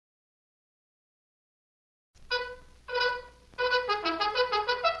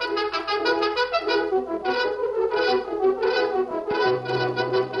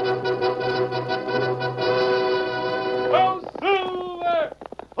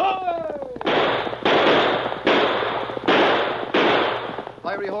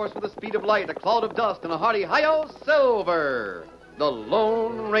horse with the speed of light, a cloud of dust, and a hearty hi-yo Silver, the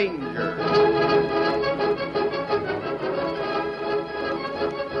Lone Ranger.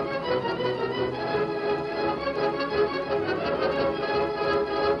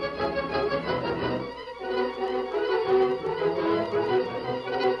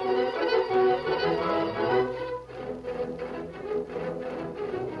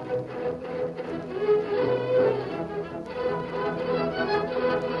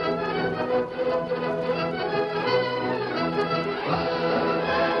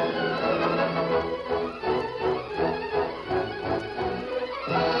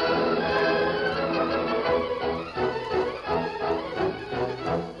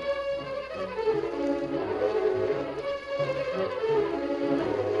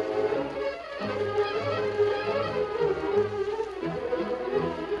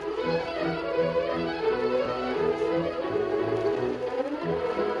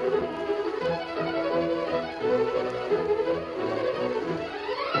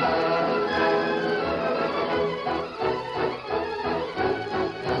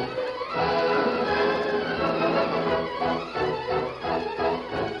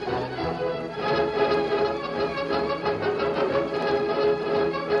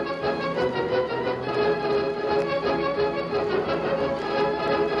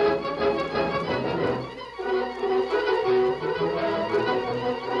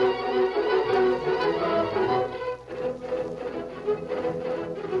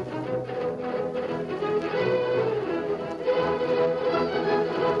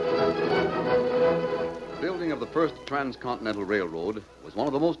 First Transcontinental Railroad was one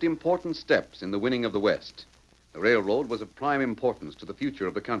of the most important steps in the winning of the West. The railroad was of prime importance to the future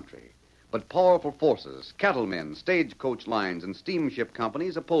of the country. But powerful forces, cattlemen, stagecoach lines, and steamship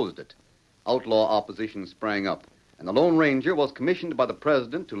companies opposed it. Outlaw opposition sprang up, and the Lone Ranger was commissioned by the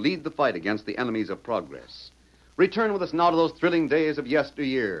President to lead the fight against the enemies of progress. Return with us now to those thrilling days of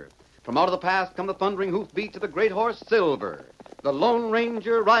yesteryear. From out of the past come the thundering hoofbeats of the great horse Silver. The Lone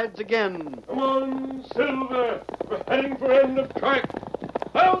Ranger rides again. Come on, Silver. We're heading for end of track.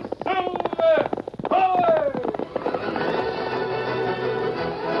 Well, Silver! Hi!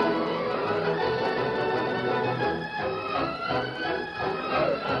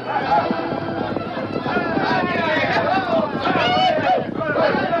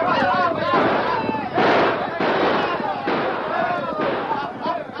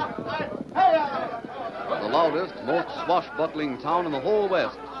 Most swashbuckling town in the whole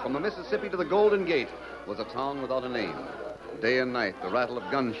West, from the Mississippi to the Golden Gate, was a town without a name. Day and night, the rattle of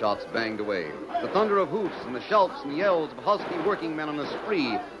gunshots banged away. The thunder of hoots and the shouts and yells of husky working men on a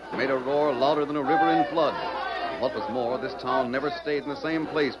spree made a roar louder than a river in flood. And what was more, this town never stayed in the same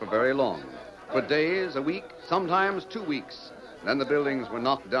place for very long. For days, a week, sometimes 2 weeks. Then the buildings were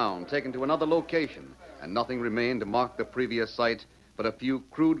knocked down, taken to another location, and nothing remained to mark the previous site but a few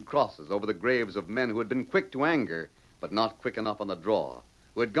crude crosses over the graves of men who had been quick to anger, but not quick enough on the draw,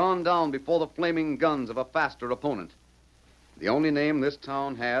 who had gone down before the flaming guns of a faster opponent. The only name this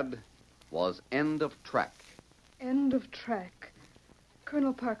town had was End of Track. End of Track.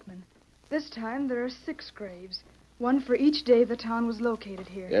 Colonel Parkman, this time there are 6 graves, one for each day the town was located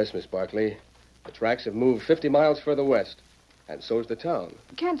here. Yes, Miss Barkley. The tracks have moved 50 miles further west, and so's the town.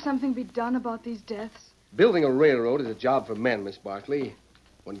 Can't something be done about these deaths? Building a railroad is a job for men, Miss Barkley.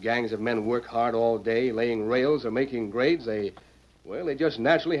 When gangs of men work hard all day, laying rails or making grades, they just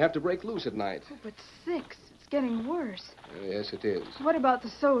naturally have to break loose at night. Oh, but 6. It's getting worse. Yes, it is. What about the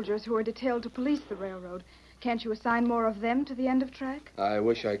soldiers who are detailed to police the railroad? Can't you assign more of them to the End of Track? I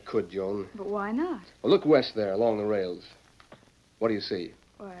wish I could, Joan. But why not? Well, look west there, along the rails. What do you see?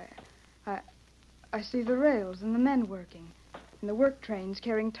 Why, I see the rails and the men working, and the work trains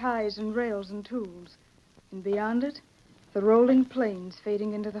carrying ties and rails and tools. And beyond it, the rolling plains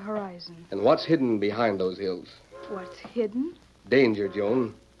fading into the horizon. And what's hidden behind those hills? What's hidden? Danger,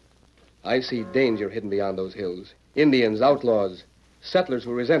 Joan. I see danger hidden beyond those hills. Indians, outlaws, settlers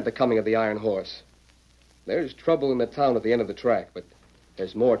who resent the coming of the Iron Horse. There's trouble in the town at the end of the track, but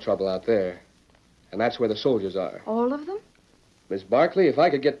there's more trouble out there. And that's where the soldiers are. All of them? Miss Barkley, if I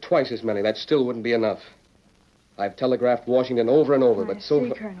could get twice as many, that still wouldn't be enough. I've telegraphed Washington over and over, but so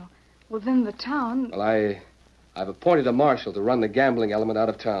far... Colonel. Well, then the town... Well, I've appointed a marshal to run the gambling element out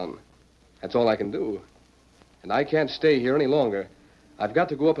of town. That's all I can do. And I can't stay here any longer. I've got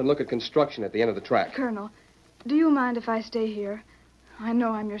to go up and look at construction at the end of the track. Colonel, do you mind if I stay here? I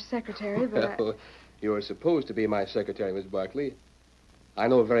know I'm your secretary, but Well, you're supposed to be my secretary, Miss Barkley. I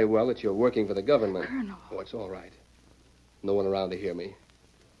know very well that you're working for the government. Colonel... Oh, it's all right. No one around to hear me.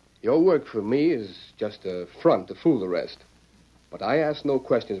 Your work for me is just a front to fool the rest. But I ask no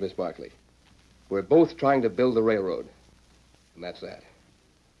questions, Miss Barkley. We're both trying to build the railroad. And that's that.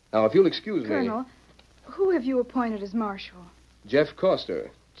 Now, if you'll excuse me... Colonel, who have you appointed as marshal? Jeff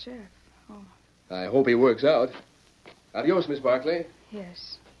Coster. Jeff. Oh, I hope he works out. Adios, Miss Barkley.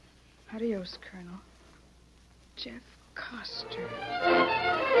 yes. Adios, Colonel. Jeff Coster.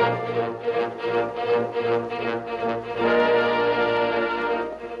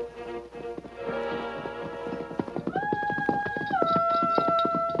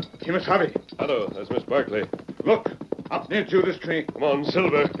 Kimasabi. Hello, that's Miss Barkley. Look, up near Judas Tree. Come on,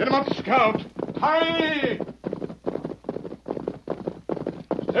 Silver. Get him up, Scout. Hi!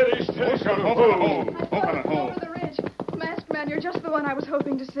 Steady, steady. Scout. Open a hole. Over the ridge. Masked man, you're just the one I was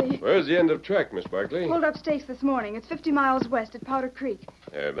hoping to see. Where's the end of track, Miss Barkley? Pulled up stakes this morning. It's 50 miles west at Powder Creek.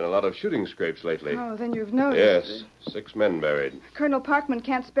 There have been a lot of shooting scrapes lately. Oh, then you've noticed. Yes, 6 men buried. Colonel Parkman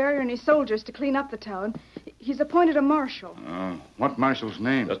can't spare any soldiers to clean up the town. He's appointed a marshal. What marshal's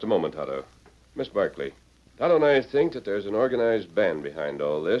name? Just a moment, Tonto. Miss Barkley, Tonto and I think that there's an organized band behind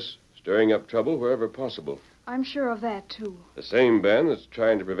all this, stirring up trouble wherever possible. I'm sure of that, too. The same band that's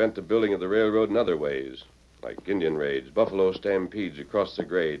trying to prevent the building of the railroad in other ways, like Indian raids, buffalo stampedes across the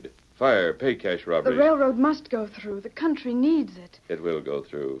grade, fire, pay cash The robberies. railroad must go through. The country needs it. It will go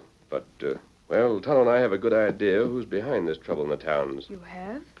through. But, well, Tonto and I have a good idea who's behind this trouble in the towns. You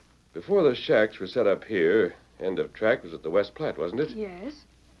have? Before the shacks were set up here, end of track was at the West Platte, wasn't it? Yes.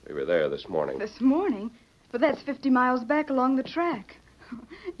 We were there this morning. This morning? But that's 50 miles back along the track.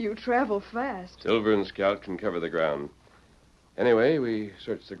 You travel fast. Silver and Scout can cover the ground. Anyway, we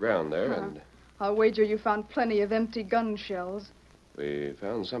searched the ground there, and I'll wager you found plenty of empty gun shells. we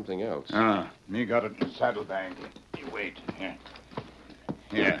found something else. Me got it in the saddlebag. You wait.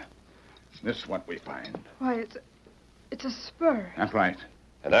 Here. This is what we find. Why, it's a spur. That's right.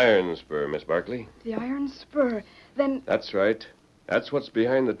 An iron spur, Miss Barkley. The iron spur. Then That's right. That's what's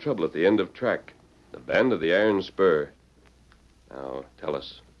behind the trouble at the end of track. The band of the iron spur. Now, tell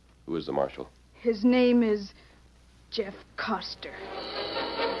us, who is the marshal? his name is Jeff Coster.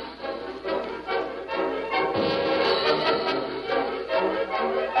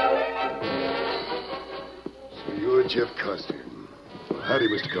 So you're Jeff Coster. Well, howdy,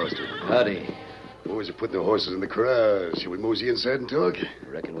 Mr. Coster. Howdy. Boys are putting their horses in the corral. Shall we mosey inside and talk?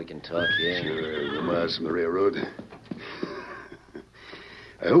 Reckon we can talk, yeah? Sure, we're miles from the railroad.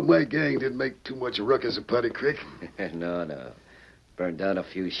 I hope my gang didn't make too much ruckus at Potty Creek. No. Burned down a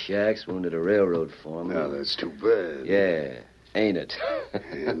few shacks, wounded a railroad foreman. Now, that's too bad. Yeah, ain't it?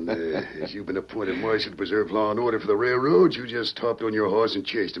 And as you've been appointed marshal to preserve law and order for the railroad, you just hopped on your horse and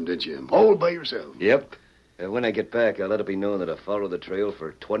chased him, didn't you? All by yourself. Yep. When I get back, I'll let it be known that I followed the trail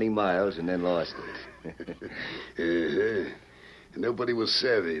for 20 miles and then lost it. Uh-huh. And nobody will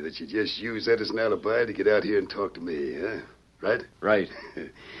savvy that you just used that as an alibi to get out here and talk to me, huh? Right? Right.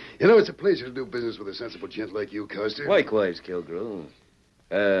 You know, it's a pleasure to do business with a sensible gent like you, Coster. Likewise, Kilgrew.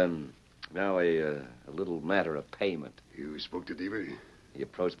 Now a little matter of payment. You spoke to Deaver? He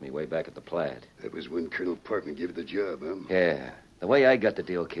approached me way back at the Platte. That was when Colonel Parkman gave you the job, huh? Yeah. The way I got the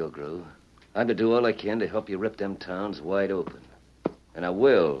deal, Kilgrew, I'm to do all I can to help you rip them towns wide open. And I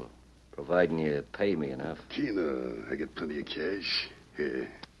will, providing you pay me enough. Keno, I got plenty of cash. Here.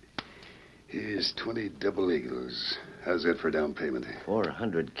 Here's 20 double eagles. How's that for down payment?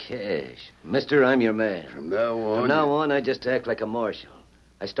 400 cash. Mister, I'm your man. From now on... From now on, I just act like a marshal.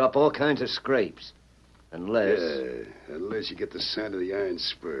 I stop all kinds of scrapes. Unless... Yeah, unless you get the sign of the iron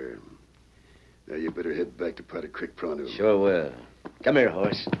spur. Now, you better head back to Powder Creek pronto. Sure will. Come here,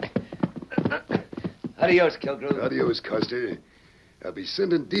 horse. Adios, Kilgrew. Adios, Coster. I'll be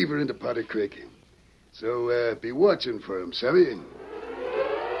sending Deaver into Powder Creek. So, be watching for him, savvy?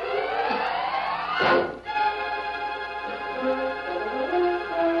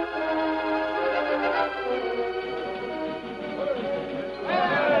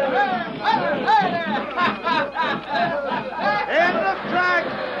 End of track!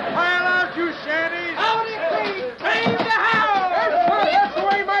 Pile out, you shanties! Howdy, please! Clean the house! That's the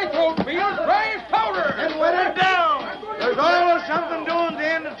way my throat feels. Raise powder! And wet it down! There's always something doing at the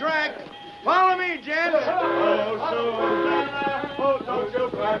end of track. Follow me, gents. Don't you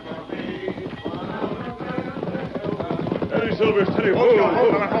cry for me. Steady, Silver, steady. Hold on,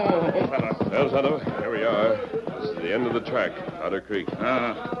 fella. Well, Tonto, here we are. This is the end of the track, Powder Creek.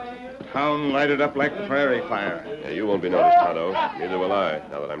 Town lighted up like prairie fire. Yeah, you won't be noticed, Tonto. Neither will I,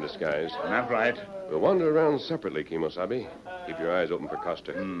 now that I'm disguised. That's right. We'll wander around separately, Kimosabe. Keep your eyes open for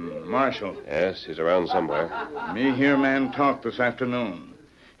Coster. Marshal, Yes, he's around somewhere. me hear man talk this afternoon.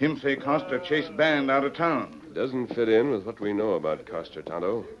 Him say Costa chased band out of town. It doesn't fit in with what we know about Coster,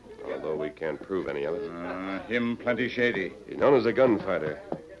 Tonto, although we can't prove any of it. Him plenty shady. He's known as a gunfighter.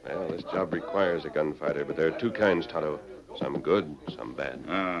 Well, this job requires a gunfighter, but there are two kinds, Tonto. Some good, some bad.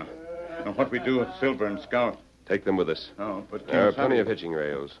 Now, what we do with Silver and Scout? Take them with us. Oh, but... There are plenty of hitching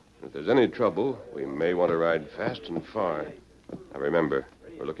rails. If there's any trouble, we may want to ride fast and far. Now, remember,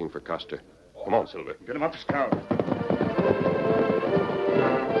 we're looking for Coster. Come on, Silver. Get him up, Scout.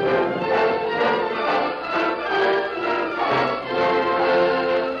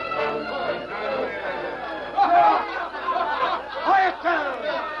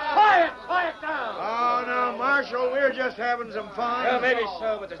 We're just having some fun. Well, maybe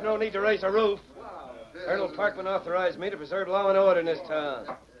so, but there's no need to raise a roof. Colonel Parkman authorized me to preserve law and order in this town.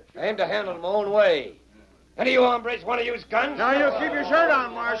 I aim to handle it my own way. Any of you hombres want to use guns? Now, you keep your shirt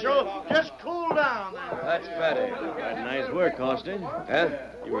on, Marshal. Just cool down there. That's better. Nice work, Austin. Huh?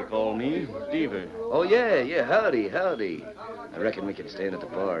 You recall me, Deaver. Oh, yeah. Howdy. I reckon we can stand at the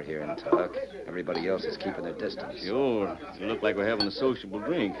bar here and talk. Everybody else is keeping their distance. Sure. You look like we're having a sociable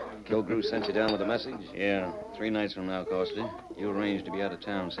drink. Kilgrew sent you down with a message? Yeah. 3 nights from now, Costa. You arranged to be out of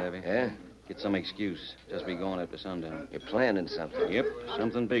town, Savvy. Yeah? Get some excuse. Just be gone after sundown. You're planning something. Yep.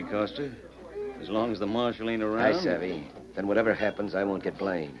 Something big, Costa. As long as the marshal ain't around. Aye, Savvy. Then whatever happens, I won't get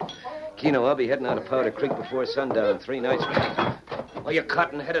blamed. Keno, I'll be heading out of Powder Creek before sundown 3 nights from now. Oh, you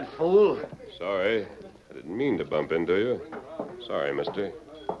cotton-headed fool. Sorry. I didn't mean to bump into you. Sorry, mister.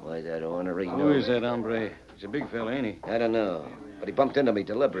 Why, that ornery Who is that hombre? He's a big fella, ain't he? I don't know. But he bumped into me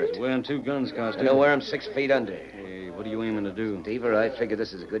deliberate. He's wearing 2 guns, Costa. I know where I'm 6 feet under. Hey, what are you aiming to do? Deaver, I figure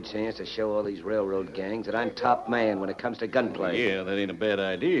this is a good chance to show all these railroad gangs that I'm top man when it comes to gunplay. Yeah, that ain't a bad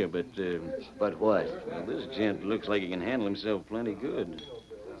idea, but... But what? Well, this gent looks like he can handle himself plenty good.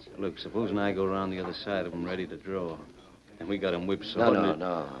 Look, supposing I go around the other side of him ready to draw. And we got him whipsawed.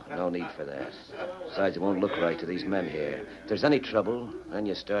 No need for that. Besides, it won't look right to these men here. If there's any trouble, then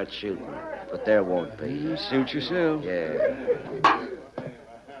you start shooting. But there won't be. Suit yourself. Yeah.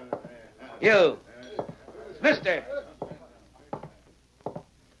 You! Mister!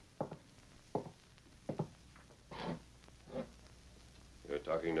 You're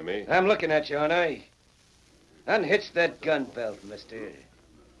talking to me? I'm looking at you, aren't I? Unhitch that gun belt, mister.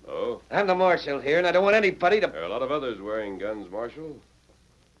 Oh? I'm the marshal here, and I don't want anybody to... There are a lot of others wearing guns, Marshal.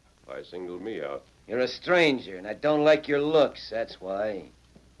 Why singled me out? You're a stranger, and I don't like your looks, that's why.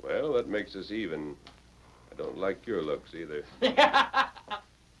 Well, that makes us even. I don't like your looks either. Yeah,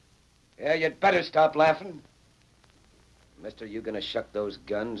 you'd better stop laughing. Mister, you gonna shuck those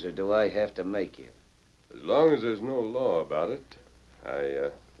guns, or do I have to make you? As long as there's no law about it,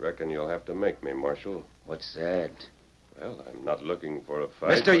 I reckon you'll have to make me, Marshal. What's that? Well, I'm not looking for a fight.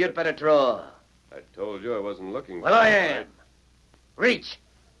 Mister, you'd better draw. I told you I wasn't looking for Well, I a am. fight. Reach.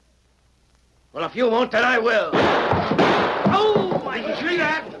 Well, if you won't, then I will. Oh, my... Did you see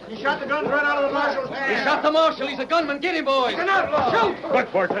that? He shot the guns right out of the marshal's hand. He shot the marshal. He's a gunman. Get him, boys. He's an outlaw. Shoot!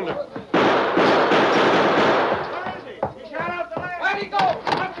 Quick, bartender. Where is he? He shot out the lamp. Where'd he go?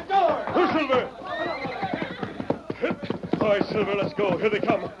 Out the door. Who's Silver? All right, Silver, let's go. Here they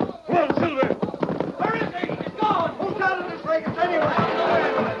come. Come on, Silver. Where is he? He's gone. Who started this fracas anyway?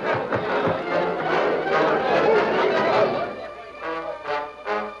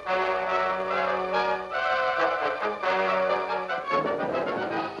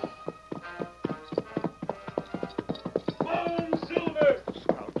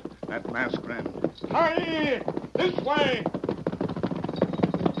 That masked friend. Hi! This way!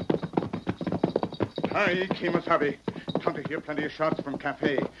 Hi, Kemosabe. Come to hear plenty of shots from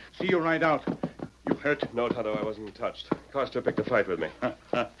Cafe. See you ride out. You hurt? No, Tonto, I wasn't touched. Coster picked a fight with me.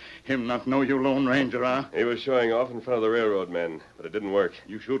 Him not know you Lone Ranger, huh? He was showing off in front of the railroad men, but it didn't work.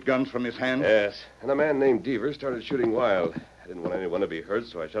 You shoot guns from his hand? Yes, and a man named Deaver started shooting wild. I didn't want anyone to be hurt,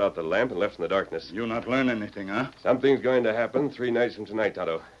 so I shut out the lamp and left in the darkness. You not learn anything, huh? Something's going to happen 3 nights from tonight,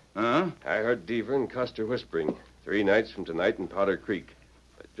 Tonto. Huh? I heard Deaver and Custer whispering. 3 nights from tonight in Powder Creek.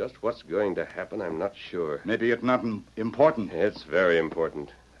 But just what's going to happen, I'm not sure. Maybe it's not important. It's very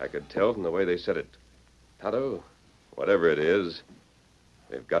important. I could tell from the way they said it. Tonto, whatever it is,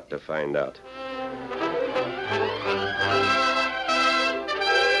 we've got to find out.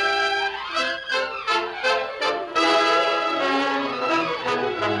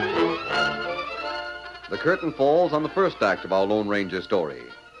 The curtain falls on the first act of our Lone Ranger story.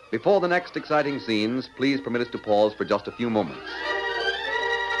 Before the next exciting scenes, please permit us to pause for just a few moments.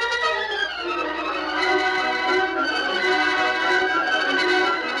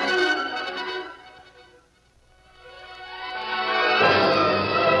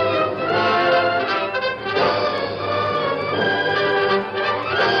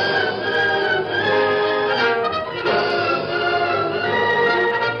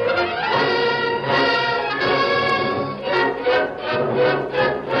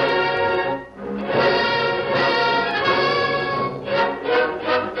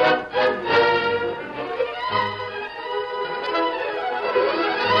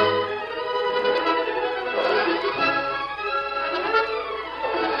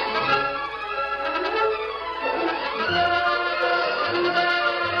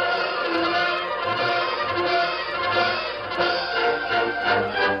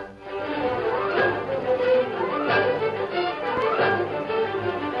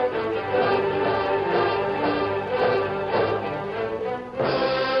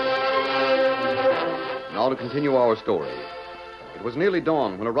 continue our story. It was nearly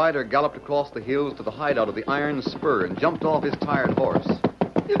dawn when a rider galloped across the hills to the hideout of the Iron Spur and jumped off his tired horse.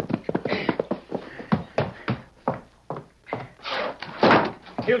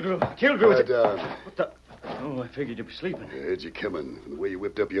 Kilgrew. Lie down. What the? Oh, I figured you'd be sleeping. I heard you coming. The way you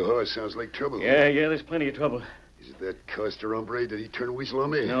whipped up your horse sounds like trouble. Yeah, there's plenty of trouble. Is it that Coster hombre? Did he turn a whistle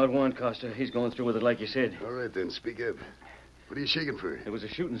on me? No, it wasn't Costa. He's going through with it like you said. All right, then. Speak up. What are you shaking for? There was a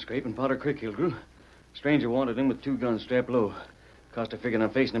shooting scrape in Potter Creek, Kilgrew. Stranger wanted him with 2 guns strapped low. Costa figured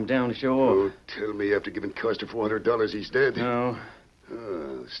on facing him down to show off. Oh, tell me after giving Coster $400 he's dead. No.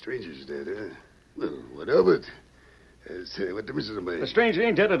 Oh, the stranger's dead, huh? Well, what of it? What difference does it make? The stranger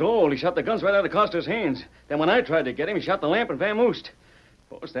ain't dead at all. He shot the guns right out of Costa's hands. Then when I tried to get him, he shot the lamp and vamoosed.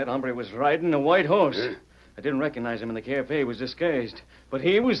 Of course, that hombre was riding a white horse. Huh? I didn't recognize him in the cafe. He was disguised. But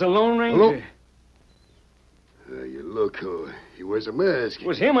he was the Lone Ranger. You loco. He wears a mask. It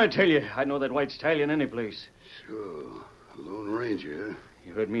was him, I tell you. I'd know that white stallion any place. Sure. A Lone Ranger, huh?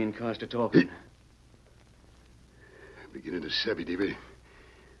 You heard me and Costa talking. I'm beginning to savvy, Davy.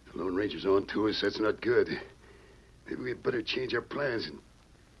 The Lone Ranger's on to us. That's not good. Maybe we'd better change our plans. And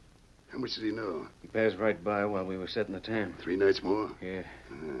how much does he know? He passed right by while we were setting the time. 3 nights more? Yeah.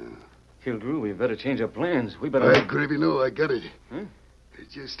 Uh, Kilgrew, we better change our plans. We better... I gravy know. I got it. Huh?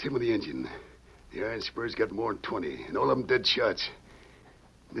 It's just him and the engine. The Iron Spur's got more than 20, and all of them dead shots.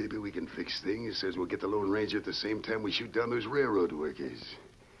 Maybe we can fix things. Says we'll get the Lone Ranger at the same time we shoot down those railroad workers.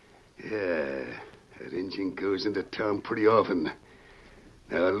 Yeah, that engine goes into town pretty often.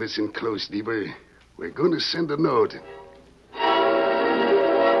 Now listen close, Deaver. We're going to send a note.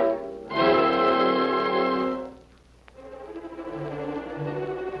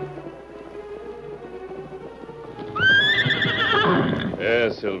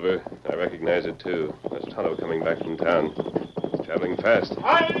 Yeah, Silver. I recognize it, too. That's Tonto coming back from town. He's traveling fast.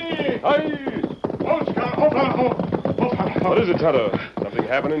 Hi! Hi! What is it, Tonto? Something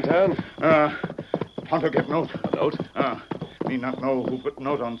happen in town? Tonto get note. A note? Me not know who put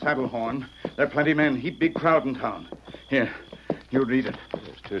note on saddle horn. There plenty men, heap big crowd in town. Here, you read it.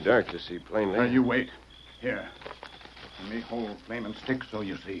 It's too dark to see plainly. You wait. Here. Let me hold flaming stick so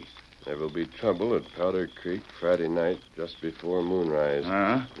you see. There will be trouble at Powder Creek Friday night just before moonrise.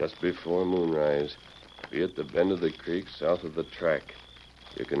 Just before moonrise. Be at the bend of the creek south of the track.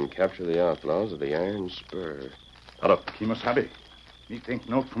 You can capture the outlaws of the Iron Spur. Tonto. Kimosabe. Me think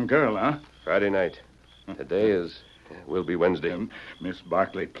note from girl, huh? Friday night. Today will be Wednesday. Miss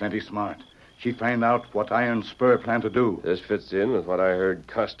Barkley, plenty smart. She find out what Iron Spur plan to do. This fits in with what I heard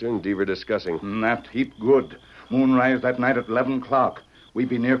Custer and Deaver discussing. That heap good. Moonrise that night at 11 o'clock. We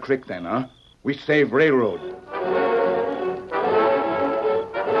be near creek then, huh? We save railroad.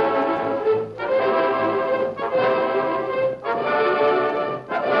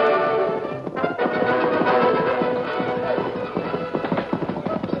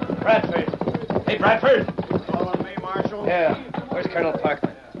 Bradford. Hey, Bradford. Calling me, Marshal? Yeah. Where's Colonel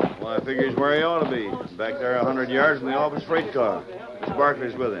Parkman? Well, I figure he's where he ought to be. Back there 100 yards from the office freight car. Miss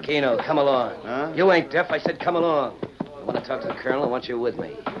Barkley's with him. Keno, come along. Huh? You ain't deaf. I said come along. I want to talk to the colonel. I want you with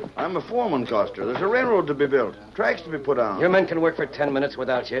me. I'm a foreman, Coster. There's a railroad to be built. Tracks to be put on. Your men can work for 10 minutes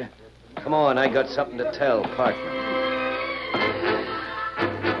without you. Come on, I got something to tell Parkman.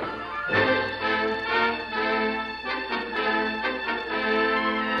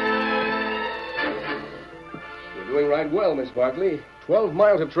 We're doing right well, Miss Barkley. 12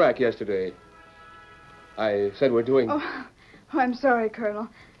 miles of track yesterday. I said we're doing... Oh, I'm sorry, Colonel.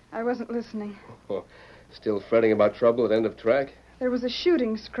 I wasn't listening. Oh, still fretting about trouble at end of track? There was a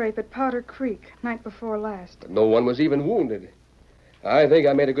shooting scrape at Powder Creek night before last. But no one was even wounded. I think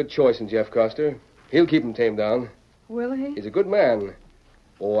I made a good choice in Jeff Coster. He'll keep him tamed down. Will he? He's a good man.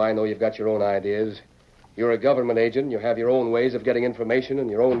 Oh, I know you've got your own ideas. You're a government agent. You have your own ways of getting information and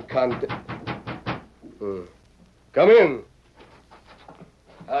your own Come in.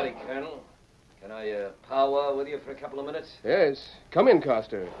 Howdy, Colonel. Can I powwow with you for a couple of minutes? Yes. Come in,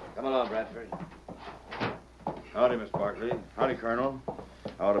 Coster. Come along, Bradford. Howdy, Miss Barkley. Howdy, Colonel.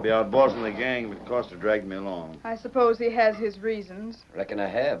 I ought to be out bossing the gang, but Coster dragged me along. I suppose he has his reasons. Reckon I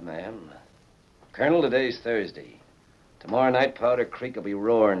have, ma'am. Colonel, today's Thursday. Tomorrow night, Powder Creek will be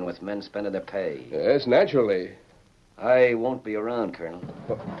roaring with men spending their pay. Yes, naturally. I won't be around, Colonel.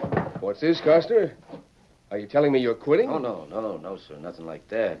 What's this, Coster? Are you telling me you're quitting? Oh, no, sir. Nothing like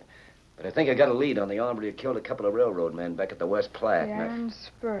that. But I think I got a lead on the hombre who killed a couple of railroad men back at the West Platte. The Iron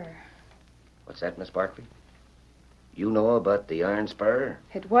Spur. What's that, Miss Barkley? You know about the Iron Spur?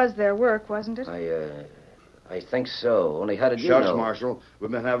 It was their work, wasn't it? I think so. Only how did you Shucks, know? Marshal.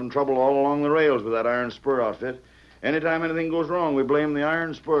 We've been having trouble all along the rails with that Iron Spur outfit. Anytime anything goes wrong, we blame the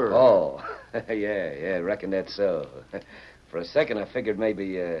iron spur. Oh, yeah, reckon that's so. For a second, I figured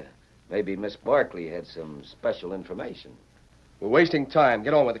maybe Miss Barkley had some special information. We're wasting time.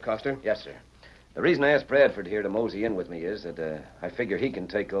 Get on with it, Coster. Yes, sir. The reason I asked Bradford here to mosey in with me is that I figure he can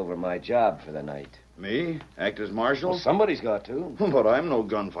take over my job for the night. Me? Act as marshal? Well, somebody's got to. But I'm no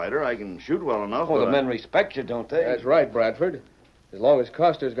gunfighter. I can shoot well enough. Well, the men respect you, don't they? That's right, Bradford. As long as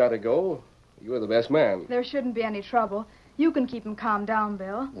Coster's got to go, you're the best man. There shouldn't be any trouble. You can keep him calmed down,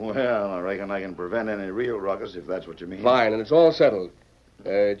 Bill. Well, I reckon I can prevent any real ruckus, if that's what you mean. Fine, and it's all settled.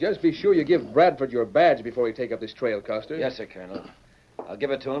 Just be sure you give Bradford your badge before you take up this trail, Coster. Yes, sir, Colonel. I'll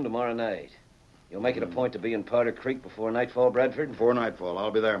give it to him tomorrow night. You'll make it a point to be in Powder Creek before nightfall, Bradford? Before nightfall. I'll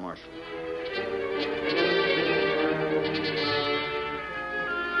be there, Marshal.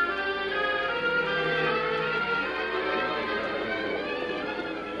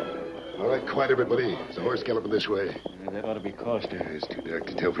 All right, quiet, everybody. There's a horse galloping this way. That ought to be Coster. It's too dark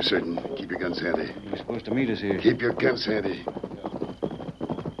to tell for certain. Keep your guns handy. He was supposed to meet us here. Keep your guns handy.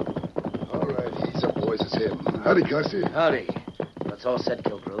 All right, ease up, boys. It's him. Howdy, Coster. Howdy. That's all said,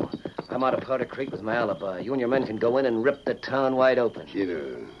 Kilgrew. I'm out of Powder Creek with my alibi. You and your men can go in and rip the town wide open.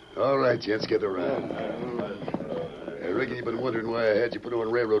 All right, gents, get around. I reckon you've been wondering why I had you put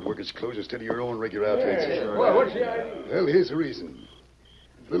on railroad workers' clothes instead of your own regular outfits. Well, what's the idea? Well, here's the reason.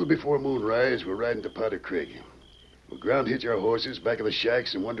 A little before moonrise, we're riding to Powder Creek. We'll ground hitch our horses back of the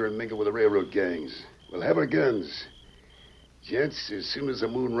shacks and wander and mingle with the railroad gangs. We'll have our guns. Gents, as soon as the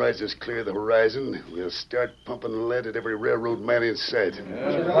moon rises clear of the horizon, we'll start pumping lead at every railroad man in sight.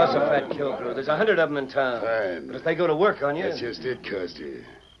 Jehoshaphat, Kilgrew. There's 100 of them in town. Fine. But if they go to work on you... That's just it, Coster.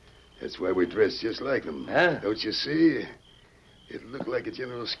 That's why we're dressed just like them. Huh? Don't you see? It looked like a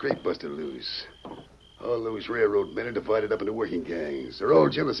general scrape buster loose. All those railroad men are divided up into working gangs. They're all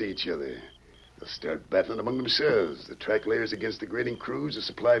jealous of each other. They'll start battling among themselves. The track layers against the grading crews, the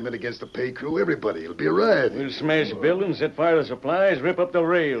supply men against the pay crew, everybody. It'll be a riot. We'll smash buildings, set fire to supplies, rip up the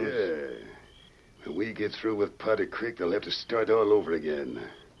rails. Yeah. When we get through with Powder Creek, they'll have to start all over again.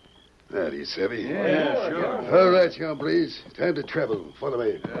 Now, do you savvy? Yeah, sure. All right, young please. Time to travel. Follow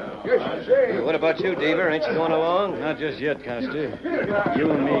me. What about you, Deaver? Ain't you going along? Not just yet, Coster.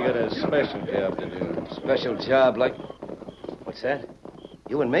 You and me got a special job to do. Special job like... What's that?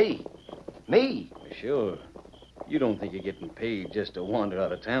 You and me? Me? Sure. You don't think you're getting paid just to wander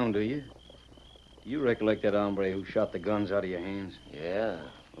out of town, do you? Do you recollect that hombre who shot the guns out of your hands? Yeah.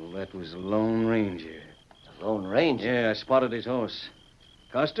 Well, that was the Lone Ranger. The Lone Ranger? Yeah, I spotted his horse.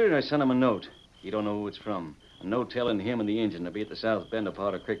 Coster, I sent him a note. You don't know who it's from. A note telling him and the engine to be at the south bend of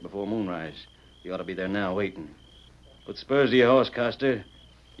Powder Creek before moonrise. You ought to be there now waiting. Put spurs to your horse, Coster.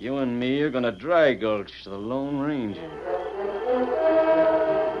 You and me are going to dry gulch to the Lone Ranger.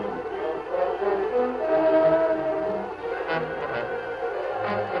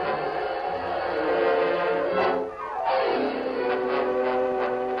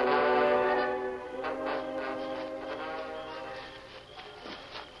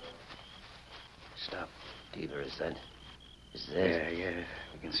 Stop. Deaver, is that? Yeah.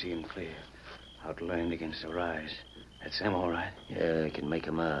 We can see him clear. Outlined against the rise. That's them, all right. Yeah, I can make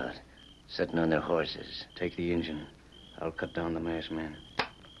 'em out. Sitting on their horses. Take the engine. I'll cut down the masked men.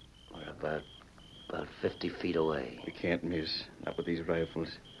 We're about 50 feet away. We can't miss. Not with these rifles.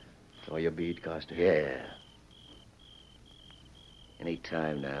 Draw your bead, Coster. Yeah. Any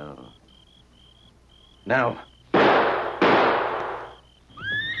time now. Now.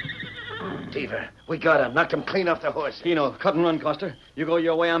 Deaver, we got him. Knocked him clean off the horse. Keno, cut and run, Coster. You go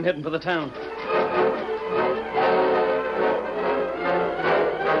your way, I'm heading for the town.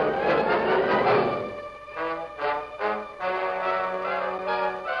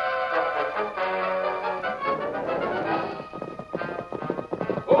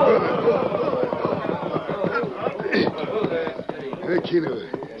 Hey, Keno,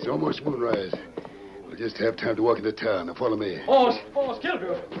 it's almost moonrise. We'll just have time to walk into town. Now, follow me. Horse,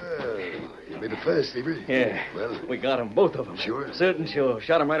 Kilgrew. Well, you made it fast, Stevie. Yeah. Well, We got 'em, both of 'em. Sure? Certain sure.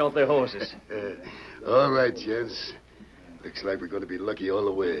 Shot 'em right off their horses. All right, gents. Looks like we're going to be lucky all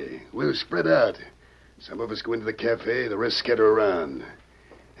the way. We'll spread out. Some of us go into the cafe, the rest scatter around.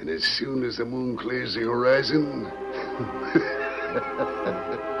 And as soon as the moon clears the horizon...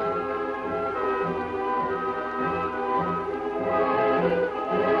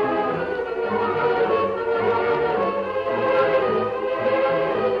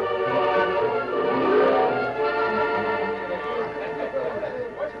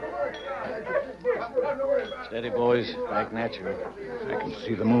 Steady, boys. Back natural. I can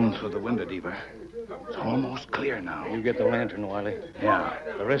see the moon through the window, Deaver. It's almost clear now. You get the lantern, Wiley. Yeah.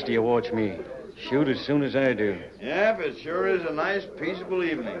 The rest of you watch me. Shoot as soon as I do. Yep, it sure is a nice, peaceable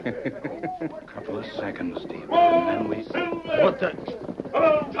evening. Couple of seconds, Steve. And then we... What the... Come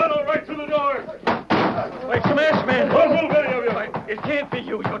on, Tonto, right through the door. Wait, smash, man. Don't move any of you. It can't be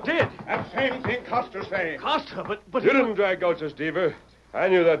you. You're dead. That same thing Coster say. Costa, but... You didn't drag out Sir Stever. I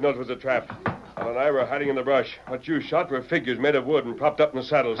knew that note was a trap. Al and I were hiding in the brush. What you shot were figures made of wood and propped up in the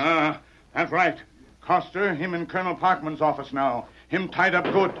saddles. That's right. Coster, him in Colonel Parkman's office now. Him tied up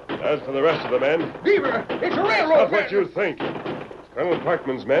good. As for the rest of the men... Beaver, it's a That's railroad. not what you think. Colonel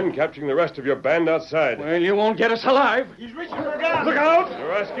Parkman's men capturing the rest of your band outside. Well, you won't get us alive. He's reaching for a gun. Look out!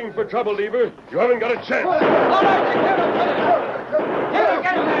 You're asking for trouble, Deaver. You haven't got a chance. All right, get him. Get him.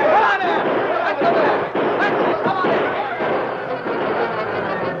 Come on there. That's the man. That's it. Come on there.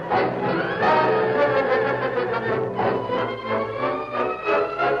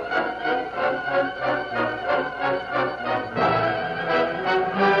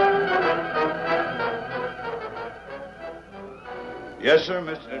 Yes, sir,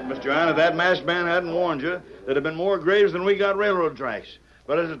 Mr. John. If that masked man hadn't warned you, there'd have been more graves than we got railroad tracks.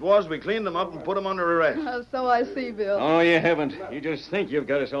 But as it was, we cleaned them up and put them under arrest. So I see, Bill. Oh, you haven't. You just think you've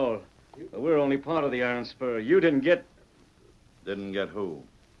got us all. But we're only part of the Iron Spur. You didn't get... Didn't get who?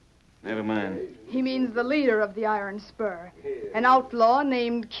 Never mind. He means the leader of the Iron Spur, an outlaw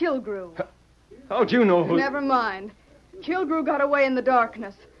named Kilgrew. How'd you know who... Never mind. Kilgrew got away in the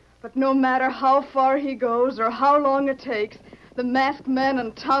darkness. But no matter how far he goes or how long it takes, the masked men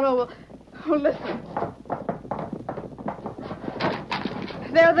and Tonto will... Oh, listen.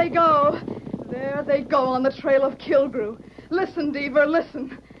 There they go. There they go on the trail of Kilgrew. Listen, Deaver,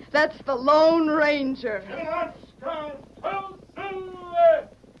 listen. That's the Lone Ranger.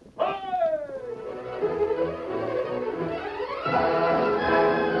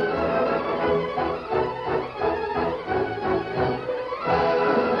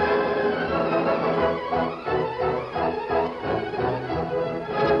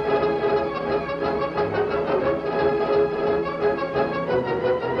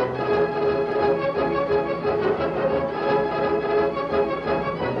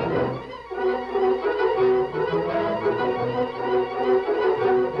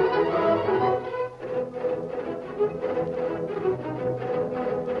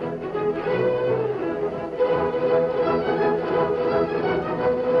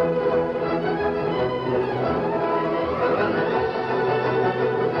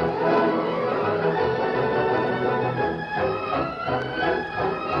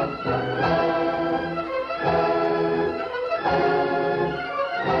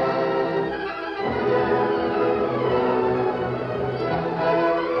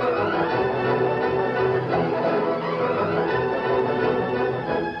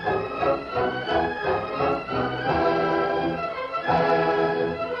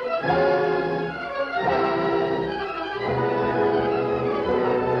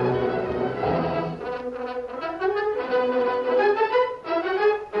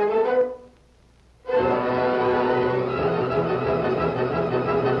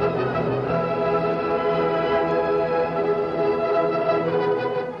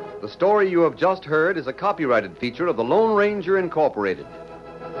 The story you have just heard is a copyrighted feature of the Lone Ranger Incorporated.